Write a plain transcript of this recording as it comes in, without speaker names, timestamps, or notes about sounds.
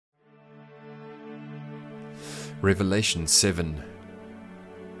Revelation 7.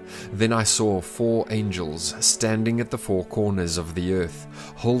 Then I saw 4 angels standing at the 4 corners of the earth,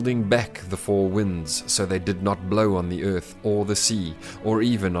 holding back the 4 winds, so they did not blow on the earth or the sea, or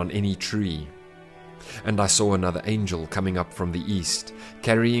even on any tree. And I saw another angel coming up from the east,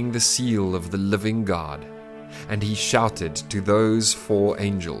 carrying the seal of the living God. And he shouted to those 4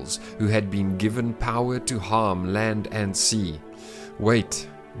 angels who had been given power to harm land and sea, "Wait!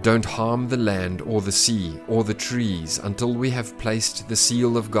 Don't harm the land or the sea or the trees until we have placed the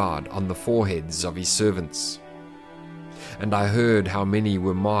seal of God on the foreheads of his servants." And I heard how many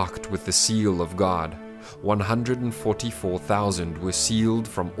were marked with the seal of God. 144,000 were sealed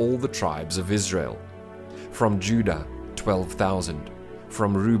from all the tribes of Israel. From Judah, 12,000.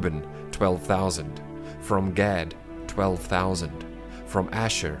 From Reuben, 12,000. From Gad, 12,000. From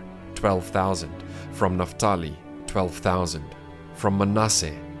Asher, 12,000. From Naphtali, 12,000. From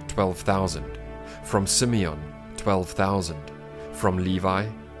Manasseh, 12,000. From Simeon, 12,000. From Levi,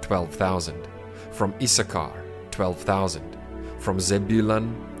 12,000. From Issachar, 12,000. From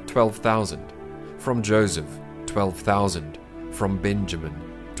Zebulun, 12,000. From Joseph, 12,000. From Benjamin,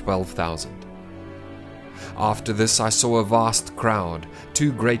 12,000. After this I saw a vast crowd,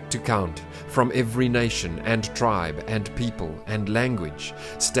 too great to count, from every nation and tribe and people and language,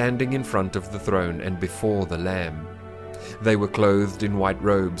 standing in front of the throne and before the Lamb. They were clothed in white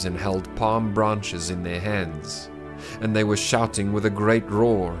robes and held palm branches in their hands. And they were shouting with a great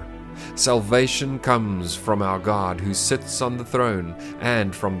roar, "Salvation comes from our God who sits on the throne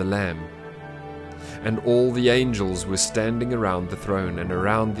and from the Lamb." And all the angels were standing around the throne and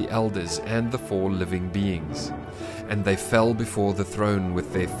around the elders and the 4 living beings. And they fell before the throne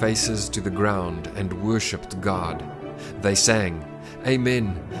with their faces to the ground and worshipped God. They sang,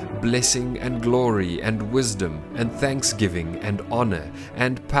 "Amen, blessing and glory and wisdom and thanksgiving and honor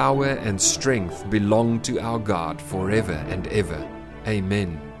and power and strength belong to our God forever and ever.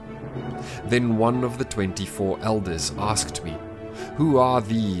 Amen." Then one of the 24 elders asked me, "Who are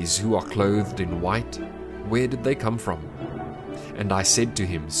these who are clothed in white? Where did they come from?" And I said to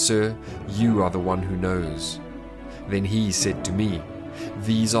him, "Sir, you are the one who knows." Then he said to me,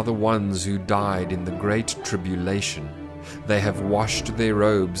 "These are the ones who died in the great tribulation. They have washed their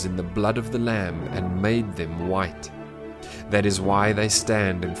robes in the blood of the Lamb and made them white. That is why they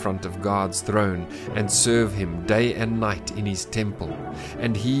stand in front of God's throne and serve him day and night in his temple,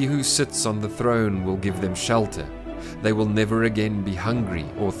 and he who sits on the throne will give them shelter. They will never again be hungry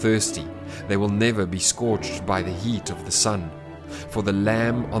or thirsty. They will never be scorched by the heat of the sun. For the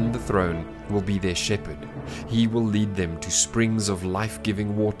Lamb on the throne will be their shepherd. He will lead them to springs of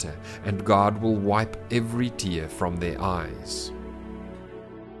life-giving water, and God will wipe every tear from their eyes."